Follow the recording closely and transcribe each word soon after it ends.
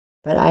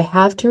but I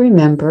have to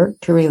remember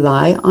to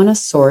rely on a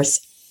source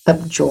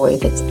of joy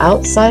that's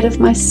outside of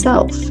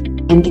myself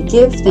and to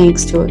give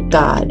thanks to a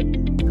God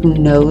who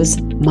knows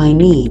my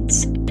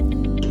needs.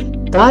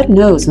 God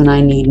knows when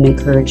I need an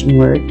encouraging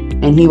word,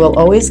 and He will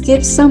always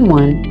give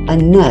someone a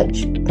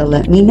nudge to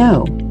let me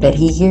know that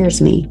He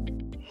hears me.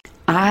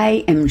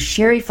 I am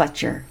Sherry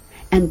Fletcher,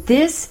 and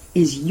this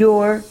is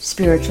your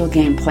spiritual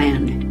game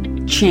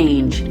plan.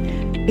 Change.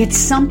 It's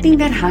something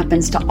that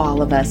happens to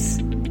all of us.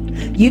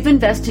 You've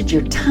invested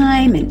your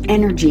time and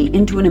energy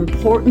into an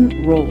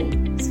important role,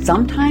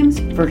 sometimes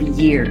for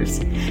years,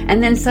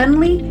 and then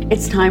suddenly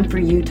it's time for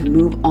you to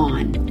move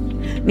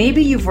on.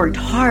 Maybe you've worked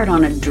hard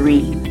on a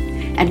dream,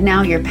 and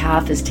now your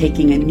path is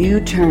taking a new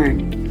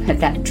turn, but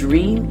that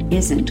dream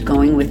isn't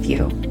going with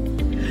you.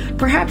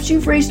 Perhaps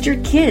you've raised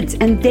your kids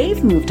and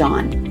they've moved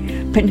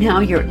on, but now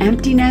your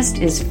empty nest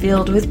is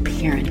filled with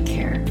parent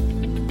care.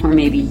 Or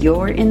maybe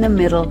you're in the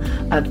middle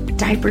of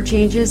diaper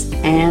changes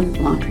and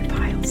laundry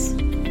piles.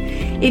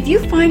 If you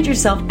find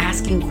yourself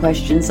asking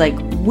questions like,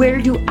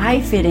 where do I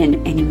fit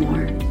in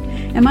anymore?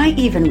 Am I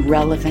even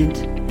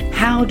relevant?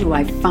 How do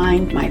I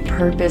find my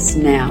purpose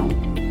now?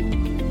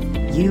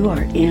 You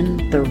are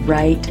in the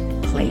right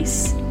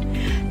place.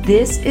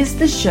 This is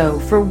the show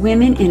for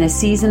women in a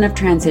season of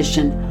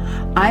transition.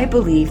 I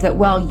believe that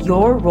while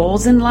your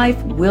roles in life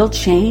will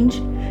change,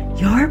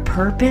 your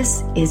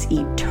purpose is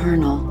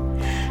eternal.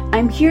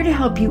 I'm here to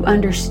help you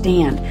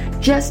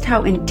understand just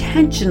how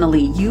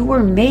intentionally you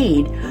were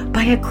made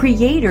by a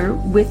creator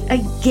with a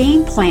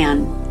game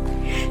plan.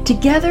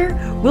 Together,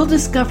 we'll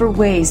discover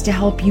ways to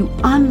help you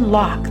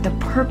unlock the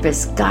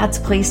purpose God's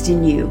placed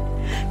in you,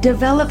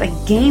 develop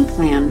a game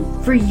plan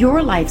for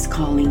your life's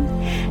calling,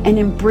 and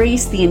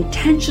embrace the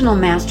intentional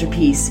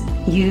masterpiece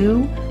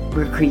you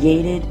were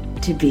created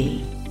to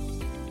be.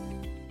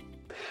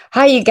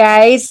 Hi, you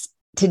guys.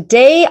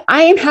 Today,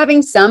 I am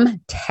having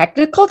some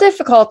technical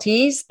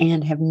difficulties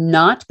and have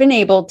not been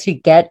able to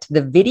get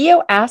the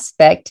video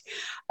aspect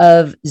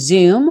of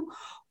Zoom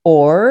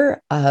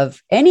or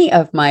of any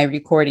of my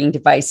recording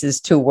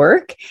devices to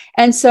work.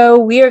 And so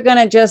we are going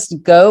to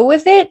just go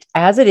with it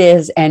as it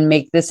is and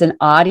make this an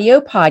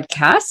audio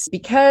podcast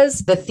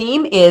because the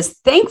theme is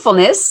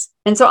thankfulness.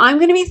 And so I'm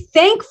going to be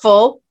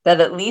thankful that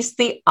at least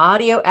the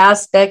audio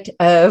aspect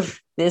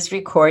of this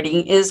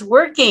recording is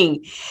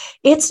working.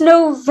 It's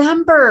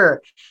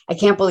November. I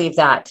can't believe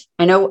that.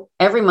 I know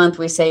every month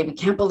we say we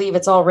can't believe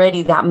it's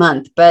already that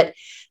month, but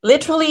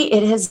literally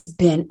it has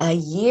been a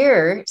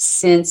year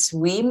since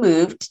we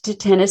moved to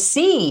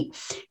Tennessee,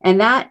 and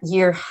that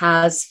year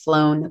has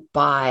flown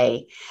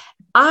by.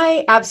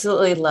 I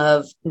absolutely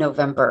love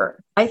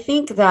November. I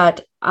think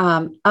that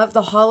of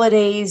the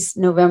holidays,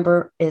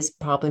 November is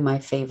probably my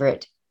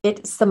favorite.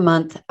 It's the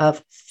month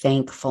of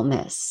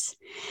thankfulness.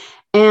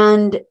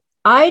 And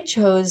I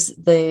chose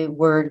the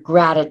word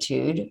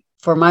gratitude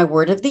for my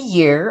word of the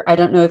year. I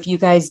don't know if you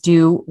guys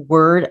do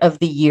word of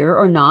the year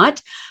or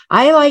not.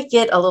 I like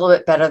it a little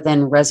bit better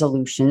than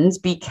resolutions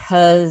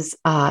because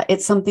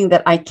it's something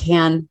that I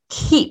can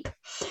keep.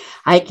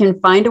 I can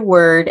find a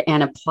word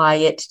and apply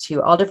it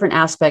to all different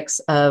aspects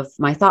of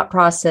my thought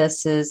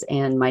processes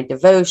and my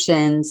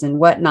devotions and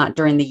whatnot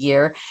during the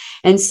year.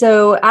 And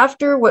so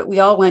after what we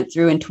all went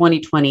through in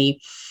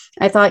 2020,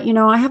 I thought,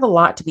 I have a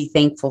lot to be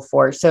thankful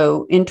for.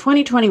 So in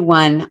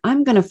 2021,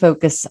 I'm going to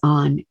focus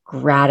on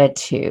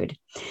gratitude.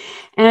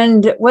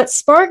 And what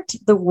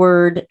sparked the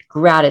word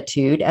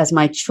gratitude as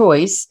my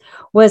choice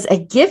was a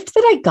gift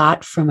that I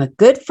got from a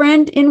good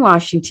friend in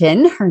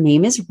Washington. Her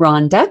name is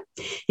Rhonda,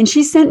 and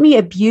she sent me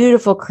a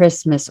beautiful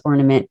Christmas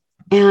ornament.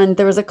 And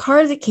there was a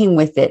card that came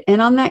with it.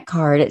 And on that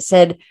card, it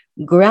said,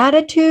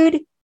 gratitude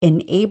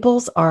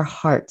enables our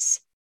hearts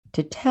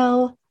to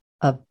tell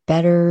a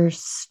better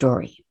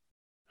story.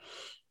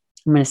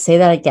 I'm going to say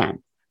that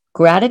again.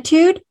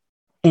 Gratitude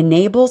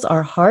enables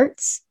our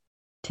hearts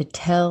to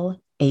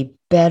tell a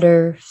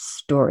better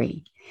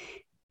story.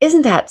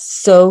 Isn't that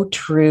so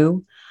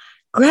true?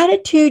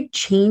 Gratitude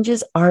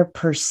changes our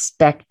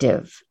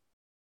perspective.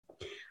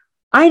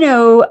 I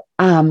know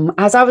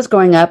as I was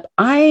growing up,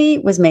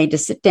 I was made to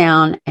sit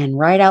down and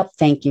write out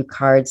thank you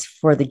cards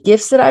for the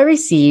gifts that I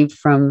received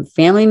from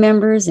family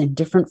members and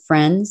different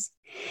friends.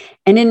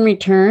 And in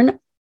return,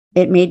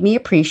 it made me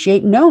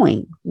appreciate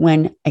knowing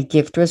when a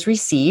gift was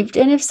received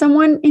and if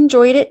someone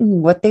enjoyed it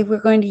and what they were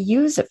going to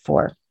use it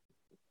for.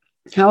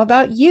 How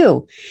about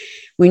you?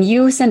 When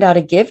you send out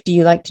a gift, do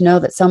you like to know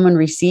that someone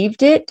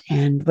received it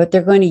and what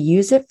they're going to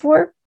use it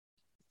for?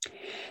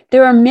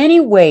 There are many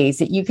ways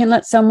that you can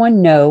let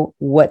someone know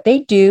what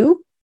they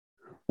do,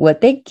 what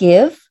they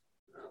give,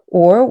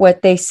 or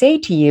what they say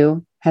to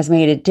you has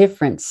made a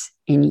difference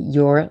in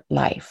your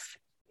life.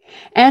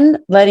 And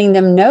letting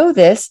them know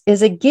this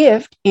is a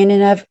gift in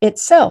and of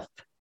itself.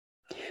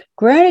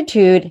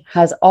 Gratitude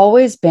has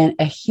always been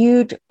a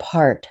huge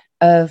part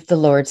of the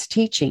Lord's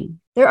teaching.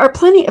 There are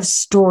plenty of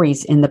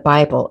stories in the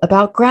Bible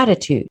about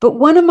gratitude, but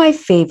one of my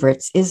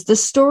favorites is the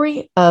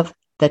story of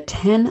the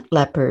 10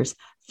 lepers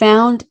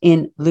found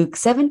in Luke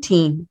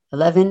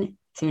 17:11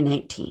 through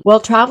 19.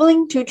 While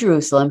traveling to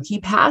Jerusalem, he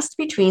passed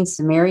between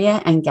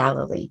Samaria and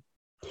Galilee.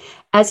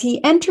 As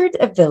he entered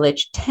a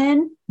village,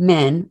 10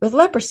 men with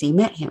leprosy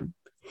met him.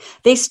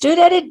 They stood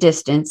at a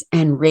distance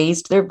and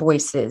raised their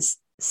voices,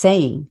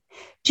 saying,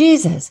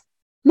 "Jesus,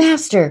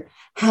 Master,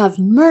 have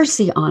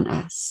mercy on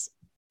us."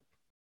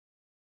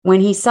 When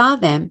he saw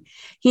them,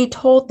 he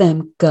told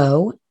them,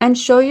 "Go and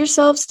show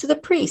yourselves to the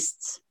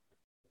priests."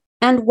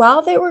 And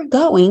while they were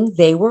going,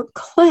 they were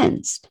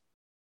cleansed.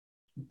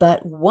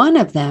 But one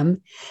of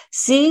them,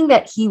 seeing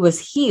that he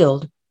was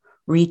healed,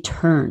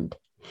 returned,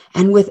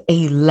 and with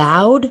a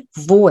loud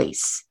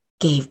voice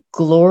gave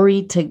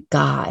glory to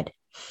God.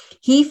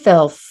 He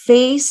fell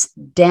face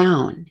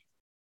down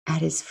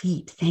at his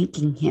feet,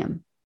 thanking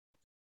him.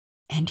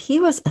 And he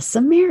was a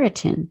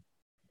Samaritan.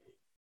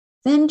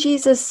 Then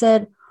Jesus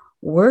said,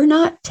 "Were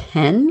not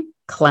 10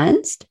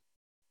 cleansed?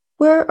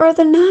 Where are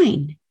the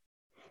 9?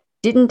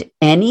 Didn't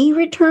any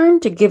return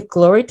to give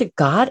glory to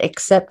God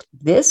except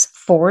this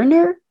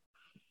foreigner?"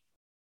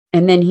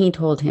 And then he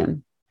told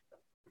him,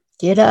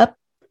 "Get up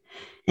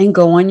and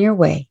go on your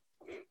way.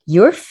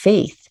 Your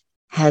faith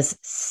has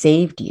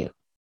saved you."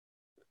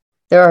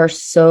 There are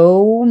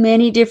so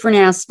many different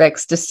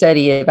aspects to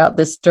study about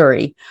this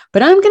story,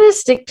 but I'm going to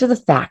stick to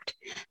the fact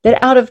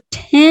that out of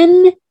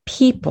 10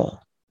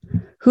 people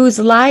whose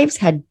lives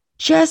had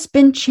just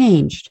been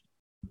changed,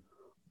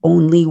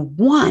 only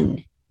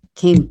one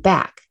came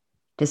back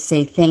to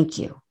say thank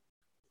you.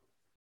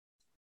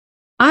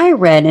 I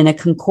read in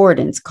a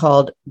concordance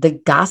called The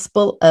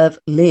Gospel of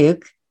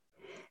Luke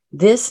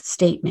this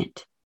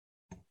statement: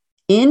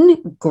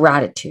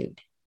 ingratitude,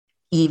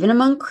 even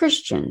among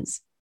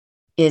Christians,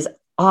 is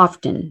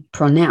often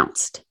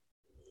pronounced.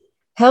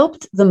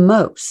 Helped the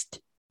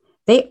most,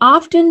 they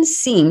often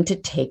seem to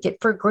take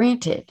it for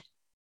granted.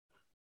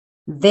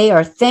 They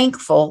are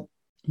thankful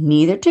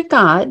neither to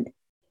God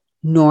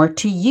nor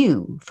to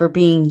you for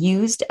being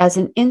used as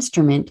an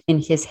instrument in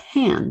his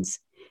hands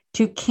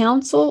to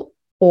counsel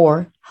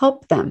or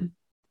help them.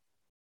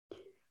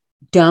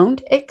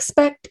 Don't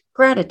expect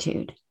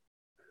gratitude.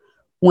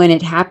 When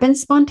it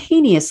happens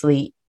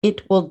spontaneously,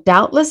 it will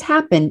doubtless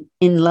happen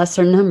in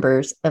lesser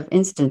numbers of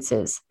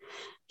instances.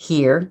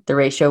 Here, the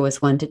ratio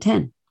is 1 to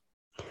 10.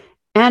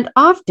 And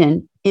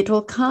often it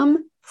will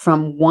come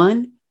from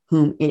one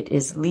whom it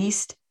is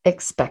least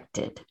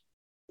expected.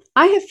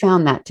 I have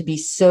found that to be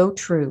so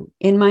true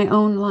in my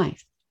own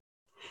life.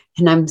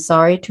 And I'm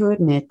sorry to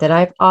admit that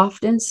I've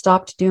often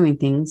stopped doing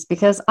things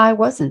because I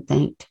wasn't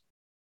thanked.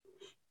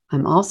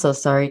 I'm also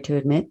sorry to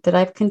admit that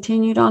I've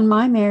continued on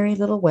my merry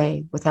little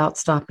way without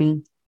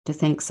stopping to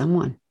thank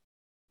someone.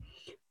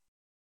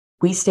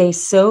 We stay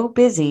so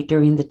busy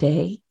during the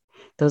day,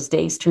 those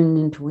days turn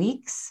into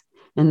weeks,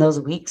 and those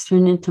weeks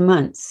turn into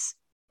months,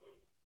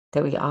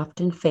 that we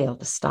often fail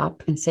to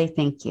stop and say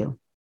thank you.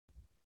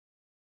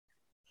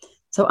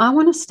 So I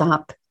want to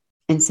stop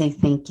and say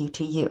thank you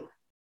to you,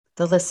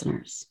 the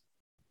listeners.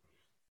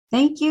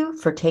 Thank you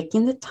for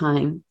taking the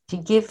time to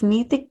give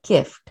me the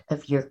gift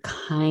of your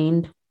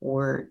kind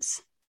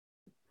words.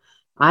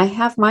 I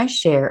have my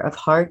share of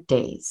hard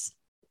days.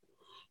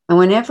 And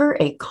whenever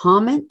a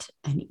comment,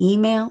 an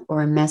email,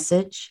 or a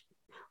message,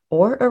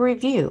 or a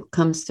review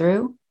comes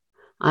through,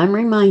 I'm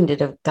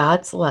reminded of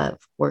God's love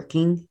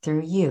working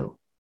through you.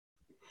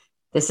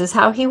 This is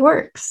how he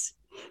works.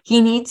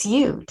 He needs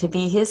you to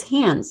be his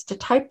hands to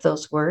type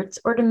those words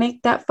or to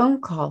make that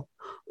phone call,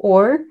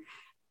 or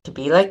to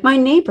be like my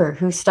neighbor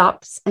who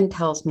stops and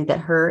tells me that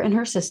her and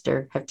her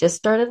sister have just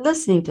started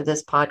listening to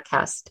this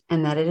podcast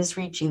and that it is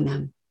reaching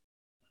them.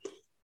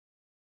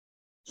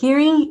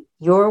 Hearing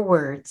your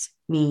words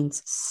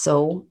means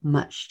so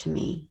much to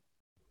me.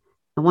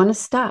 I want to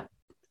stop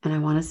and I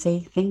want to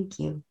say thank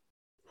you.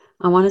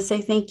 I want to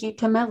say thank you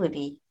to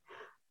Melody,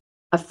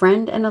 a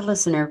friend and a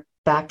listener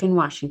back in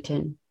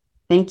Washington.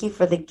 Thank you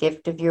for the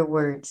gift of your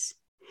words.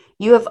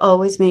 You have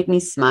always made me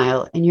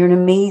smile, and you're an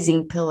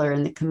amazing pillar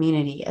in the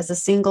community as a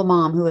single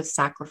mom who has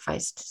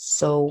sacrificed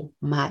so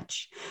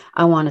much.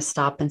 I want to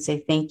stop and say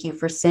thank you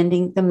for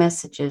sending the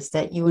messages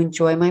that you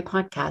enjoy my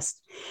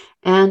podcast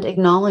and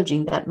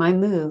acknowledging that my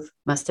move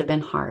must have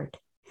been hard.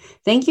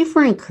 Thank you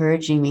for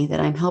encouraging me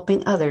that I'm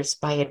helping others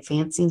by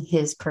advancing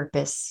his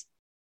purpose.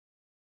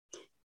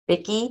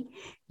 Vicki,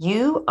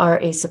 you are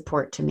a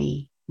support to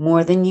me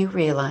more than you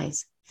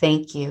realize.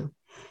 Thank you.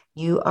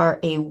 You are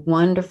a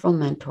wonderful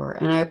mentor,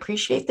 and I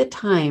appreciate the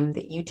time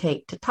that you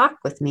take to talk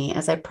with me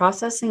as I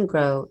process and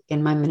grow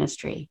in my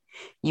ministry.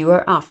 You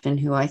are often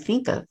who I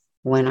think of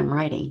when I'm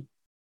writing.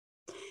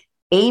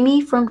 Amy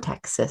from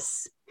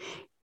Texas,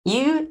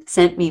 you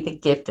sent me the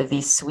gift of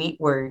these sweet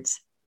words.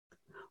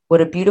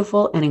 What a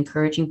beautiful and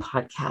encouraging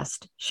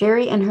podcast.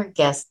 Sherry and her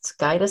guests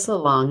guide us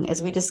along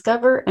as we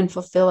discover and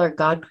fulfill our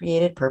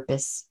God-created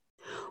purpose.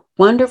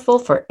 Wonderful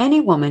for any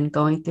woman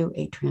going through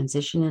a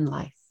transition in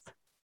life.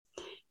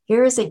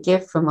 Here is a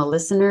gift from a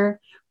listener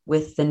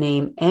with the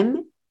name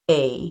MACSZ.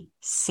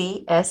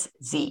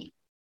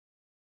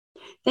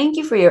 Thank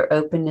you for your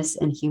openness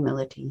and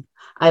humility.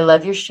 I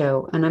love your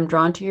show, and I'm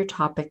drawn to your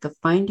topic of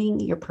finding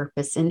your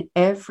purpose in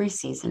every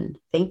season.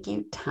 Thank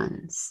you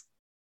tons.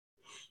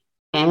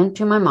 And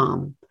to my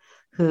mom,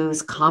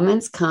 whose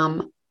comments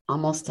come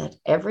almost at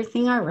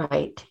everything I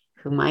write,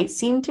 who might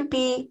seem to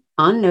be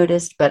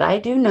unnoticed, but I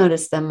do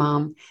notice them,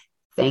 Mom.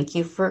 Thank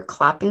you for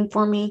clapping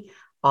for me,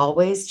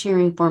 always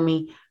cheering for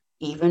me,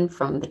 even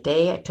from the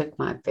day I took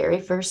my very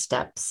first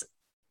steps.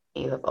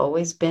 You have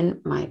always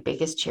been my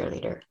biggest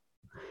cheerleader.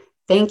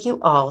 Thank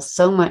you all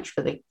so much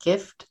for the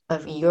gift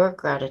of your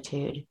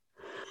gratitude.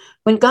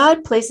 When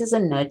God places a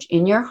nudge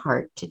in your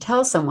heart to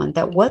tell someone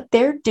that what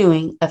they're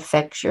doing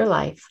affects your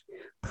life,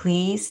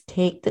 please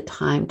take the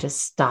time to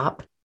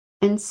stop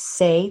and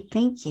say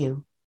thank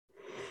you.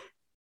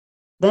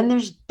 Then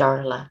there's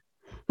Darla,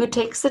 who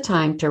takes the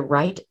time to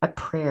write a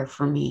prayer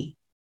for me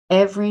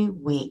every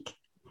week.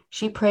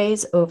 She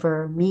prays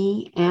over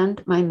me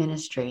and my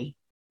ministry,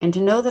 and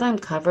to know that I'm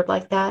covered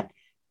like that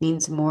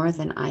means more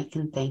than I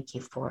can thank you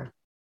for.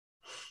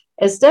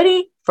 A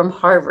study from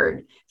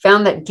Harvard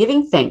found that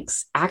giving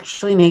thanks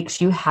actually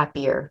makes you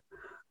happier.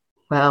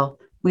 Well,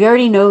 we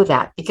already know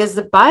that because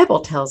the Bible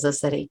tells us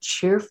that a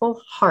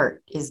cheerful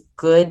heart is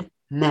good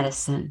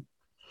medicine.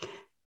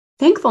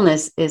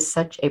 Thankfulness is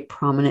such a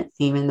prominent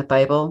theme in the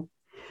Bible.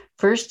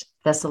 1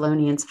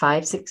 Thessalonians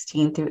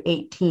 5:16 through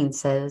 18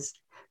 says,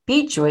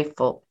 "Be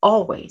joyful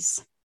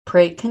always,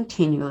 pray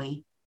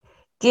continually,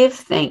 give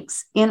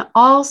thanks in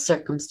all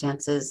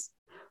circumstances,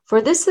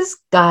 for this is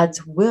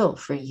God's will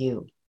for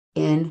you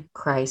in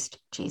Christ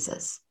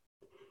Jesus."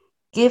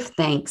 Give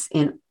thanks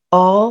in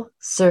all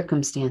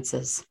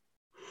circumstances.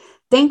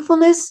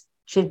 Thankfulness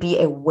should be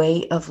a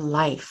way of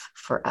life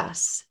for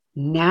us,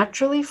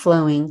 naturally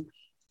flowing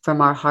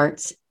from our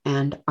hearts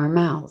and our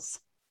mouths.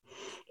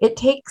 It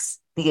takes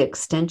the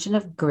extension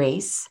of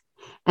grace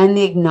and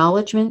the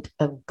acknowledgement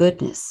of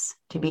goodness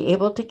to be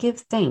able to give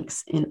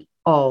thanks in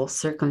all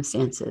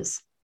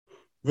circumstances.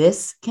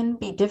 This can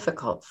be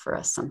difficult for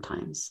us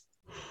sometimes.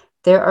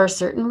 There are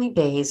certainly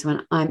days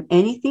when I'm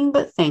anything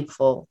but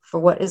thankful for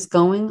what is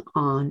going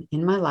on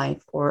in my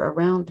life or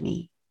around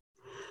me.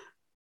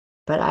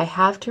 But I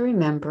have to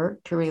remember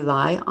to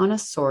rely on a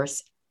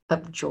source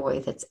of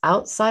joy that's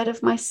outside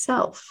of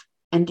myself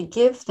and to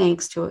give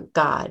thanks to a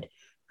God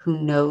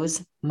who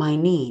knows my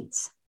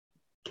needs.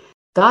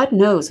 God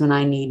knows when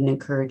I need an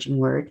encouraging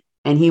word,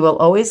 and He will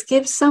always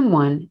give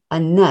someone a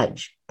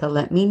nudge to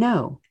let me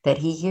know that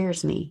He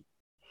hears me.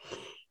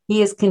 He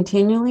has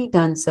continually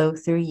done so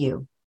through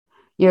you.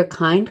 Your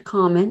kind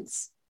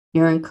comments,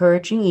 your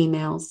encouraging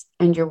emails,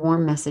 and your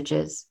warm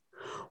messages.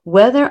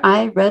 Whether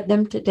I read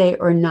them today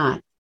or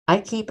not, I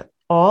keep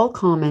all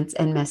comments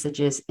and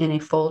messages in a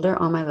folder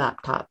on my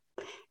laptop,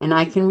 and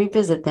I can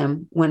revisit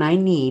them when I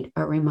need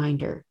a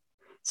reminder.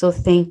 So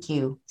thank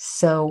you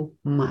so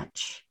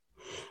much.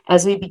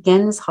 As we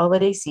begin this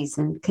holiday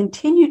season,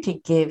 continue to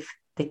give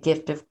the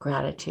gift of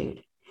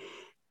gratitude.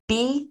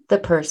 Be the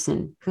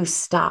person who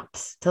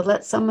stops to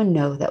let someone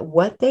know that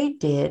what they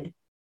did,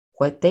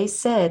 what they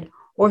said,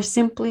 or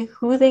simply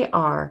who they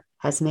are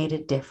has made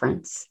a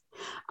difference.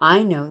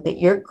 I know that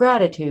your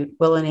gratitude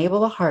will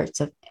enable the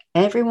hearts of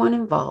everyone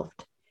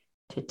involved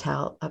to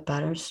tell a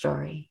better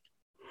story.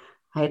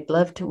 I'd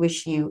love to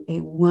wish you a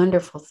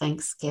wonderful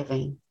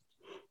Thanksgiving.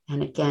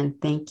 And again,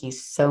 thank you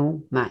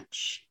so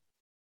much.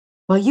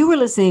 While you were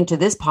listening to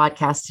this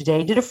podcast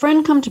today, did a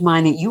friend come to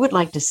mind that you would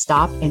like to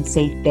stop and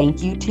say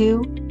thank you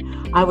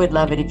to? I would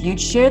love it if you'd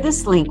share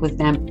this link with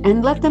them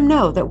and let them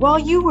know that while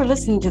you were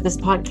listening to this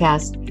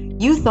podcast,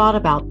 you thought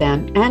about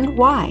them and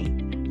why.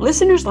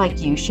 Listeners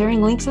like you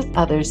sharing links with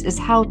others is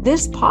how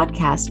this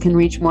podcast can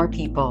reach more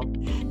people.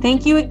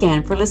 Thank you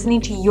again for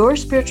listening to Your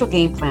Spiritual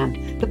Game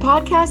Plan, the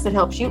podcast that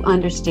helps you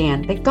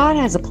understand that God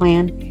has a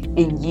plan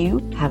and you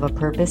have a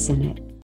purpose in it.